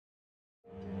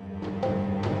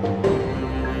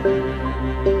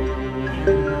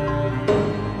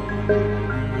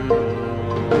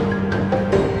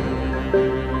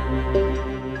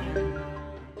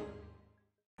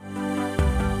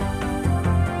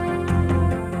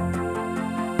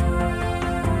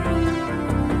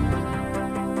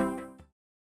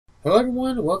Hello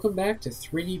everyone, welcome back to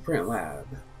 3D Print Lab.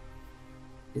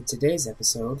 In today's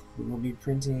episode, we will be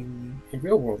printing a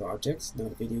real-world object,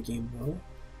 not a video game model.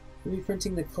 We'll be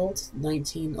printing the Colt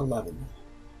 1911.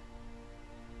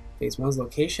 Phase 1's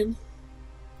location.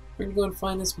 We're going to go and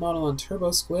find this model on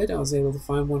Turbo Squid. I was able to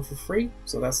find one for free,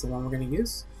 so that's the one we're going to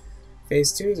use.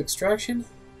 Phase 2 is extraction.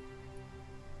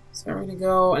 So we're going to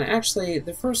go, and actually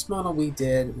the first model we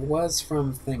did was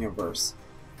from Thingiverse.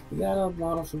 We got a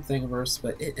model from Thingiverse,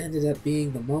 but it ended up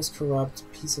being the most corrupt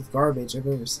piece of garbage I've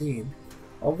ever seen.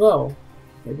 Although,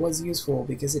 it was useful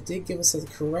because it did give us a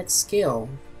correct scale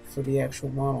for the actual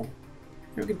model. Now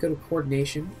we're going to go to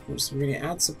coordination, which we're going to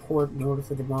add support in order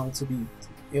for the model to be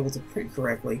able to print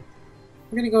correctly.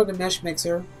 We're going to go to Mesh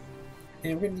Mixer,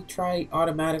 and we're going to try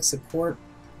automatic support.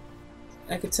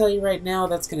 I can tell you right now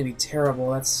that's going to be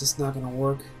terrible. That's just not going to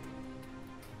work.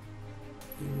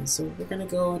 And so we're going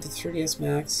to go into 3ds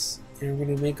Max, and we're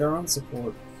going to make our own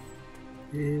support.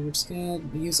 And we're just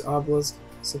going to use obelisk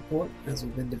support as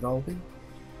we've been developing.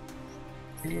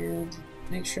 And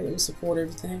make sure that we support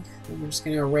everything. And we're just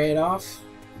going to array it off,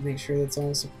 and make sure that's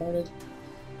all supported.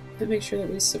 And make sure that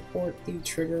we support the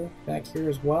trigger back here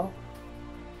as well.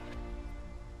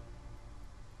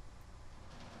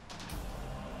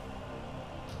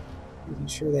 Making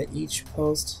sure that each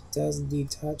post does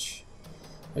indeed touch.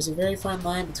 There's a very fine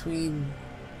line between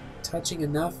touching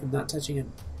enough and not touching it,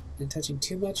 and touching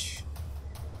too much.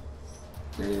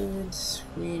 And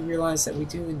we realize that we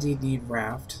do indeed need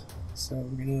raft, so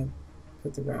we're gonna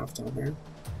put the raft on there.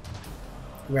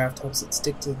 The raft helps it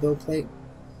stick to the build plate.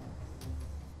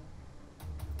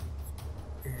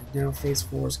 And now phase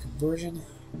 4 is conversion.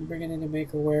 I'm bringing in a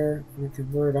makerware. I'm gonna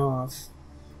convert off,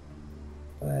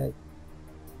 but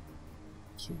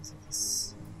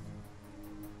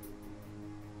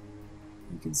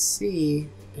you can see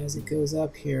as it goes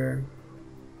up here,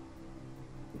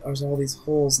 there's all these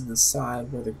holes in the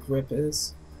side where the grip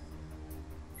is,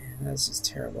 and that's just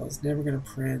terrible. It's never going to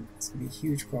print. It's going to be a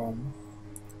huge problem.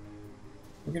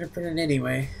 We're going to print it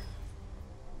anyway.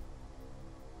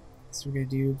 So we're going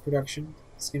to do production.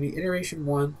 It's going to be iteration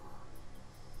 1.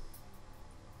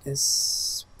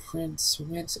 This print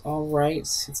went alright.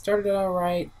 It started out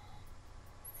alright,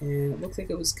 and it looked like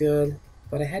it was good,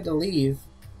 but I had to leave,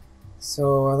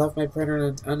 so I left my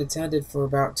printer unattended for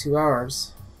about 2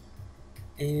 hours,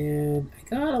 and I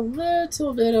got a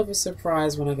little bit of a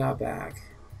surprise when I got back.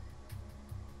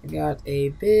 I got a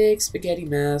big spaghetti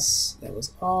mess that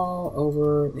was all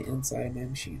over the inside of my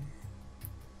machine,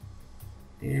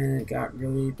 and it got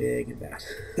really big and bad.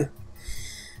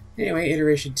 Anyway,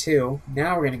 iteration 2.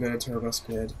 Now we're going to go to Turbo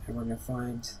Squid, and we're going to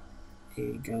find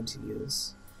a gun to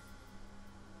use.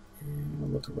 And we'll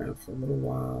look around for a little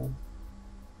while,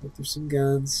 look through some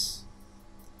guns,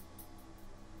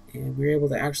 and we were able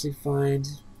to actually find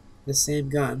the same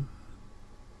gun.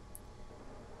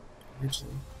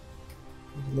 Eventually,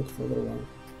 we'll look for a little while.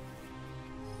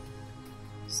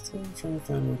 Still trying to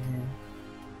find one here.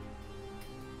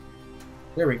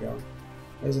 There we go.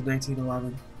 There's a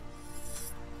 1911.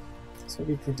 So I'll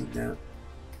be printing that.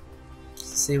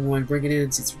 It's the same one. Bring it in.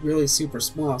 It's really super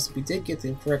small, so we did get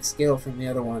the correct scale from the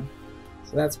other one,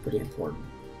 so that's pretty important.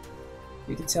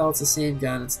 You can tell it's the same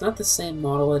gun. It's not the same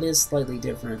model. It is slightly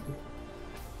different,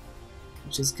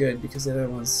 which is good because the other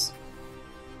one's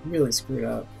really screwed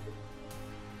up.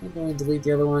 I'm going to delete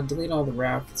the other one. Delete all the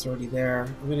raft that's already there.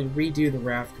 I'm going to redo the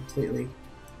raft completely.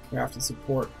 Raft and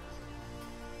support.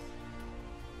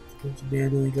 I have to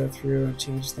manually go through and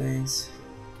change things,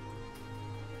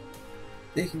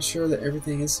 making sure that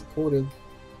everything is supported.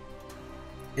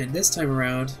 And this time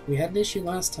around, we had an issue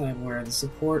last time where the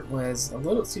support was a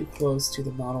little too close to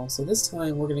the model, so this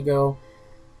time we're going to go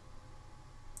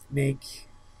make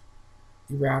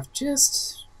the raft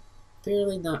just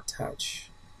barely not touch.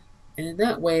 And in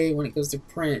that way, when it goes to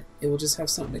print, it will just have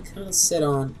something to kind of sit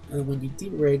on, and when you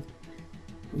derig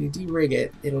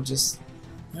it, it'll just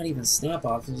not even snap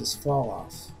off, it'll just fall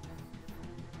off.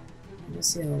 We'll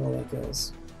see how well that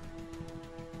goes.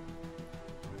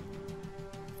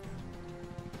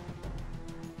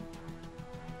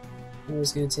 We're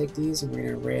just going to take these and we're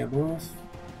going to array them off.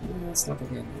 That's not going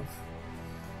to be enough.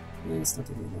 That's not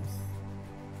going to be enough.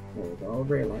 There we go,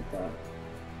 array like that.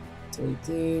 Delete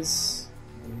these.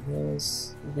 Delete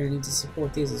those. We're going to need to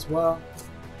support these as well.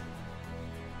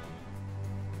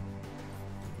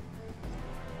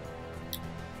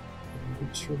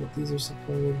 Make sure that these are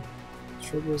supported.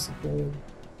 Trigger is supported.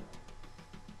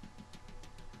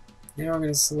 Now we're going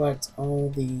to select all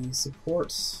the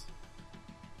supports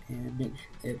and make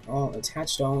it all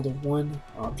attached all into one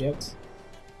object.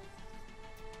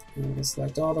 And we're going to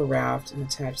select all the raft and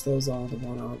attach those all into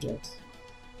one object.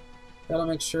 That'll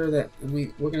make sure that, and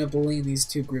we're going to boolean these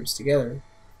two groups together.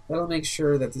 That'll make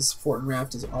sure that this fort and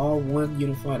raft is all one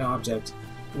unified object.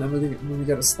 And then when we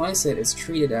go to slice it, it's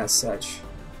treated as such.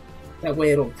 That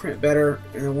way it'll print better,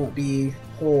 and there won't be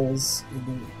holes in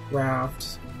the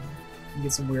raft. You can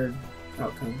get some weird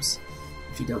outcomes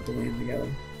if you don't boolean them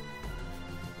together.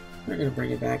 We're going to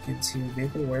bring it back into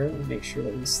Mapleware and make sure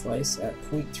that we slice at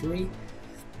 0.3,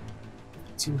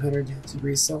 200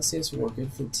 degrees Celsius. We're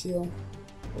good for the teal.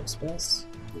 Works best.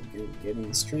 We're getting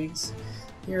the strings.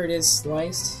 Here it is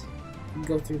sliced. You can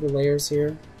go through the layers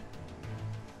here.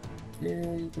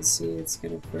 And you can see it's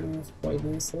going to print off quite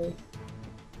nicely.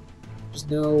 There's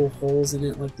no holes in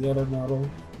it like the other model.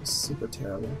 It's super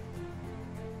terrible.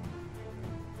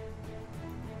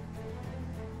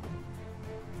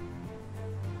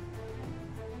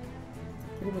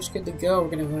 Pretty much good to go.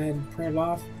 We're going to go ahead and print it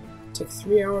off. It took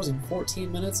 3 hours and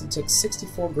 14 minutes and took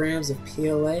 64 grams of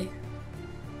PLA.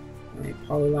 A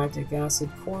polylactic acid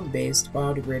corn-based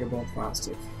biodegradable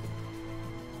plastic.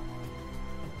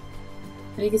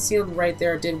 And you can see on the right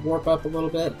there it did warp up a little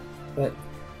bit, but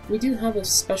we do have a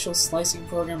special slicing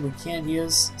program we can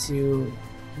use to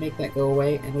make that go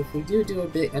away, and if we do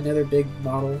another big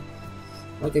model,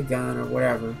 like a gun or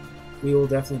whatever, we will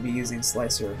definitely be using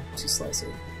Slicer to slice it.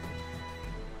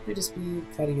 We'll just be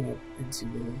cutting it up into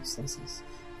little slices.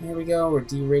 And here we go, we're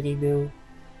de-rigging now,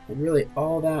 and really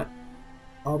all that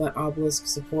obelisk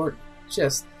support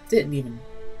just didn't even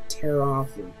tear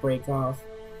off or break off.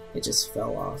 It just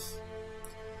fell off.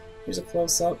 Here's a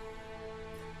close-up.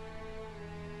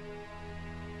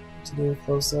 Here's another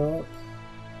close-up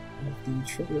of the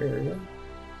trigger area.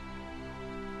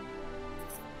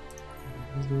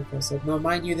 Here's another close-up. Now,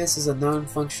 mind you, this is a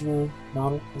non-functional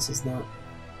model. This is not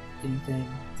anything.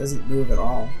 It doesn't move at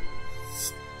all.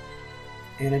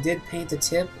 And I did paint a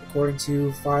tip according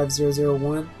to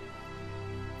 5001.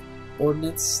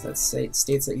 Ordinance that states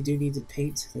that you do need to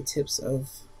paint the tips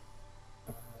of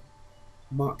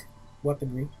mock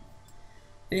weaponry.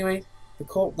 Anyway, the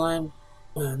Colt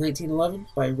 1911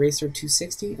 by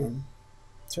Racer260 and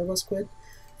Turbo Squid.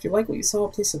 If you like what you saw,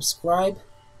 please subscribe.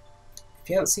 If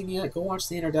you haven't seen it yet, go watch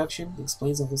the introduction. It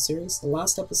explains the whole series. The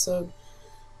last episode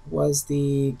was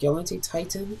the Galante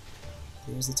Titan.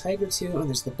 There's the Tiger 2, and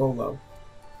there's the Bolo.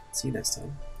 See you next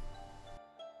time.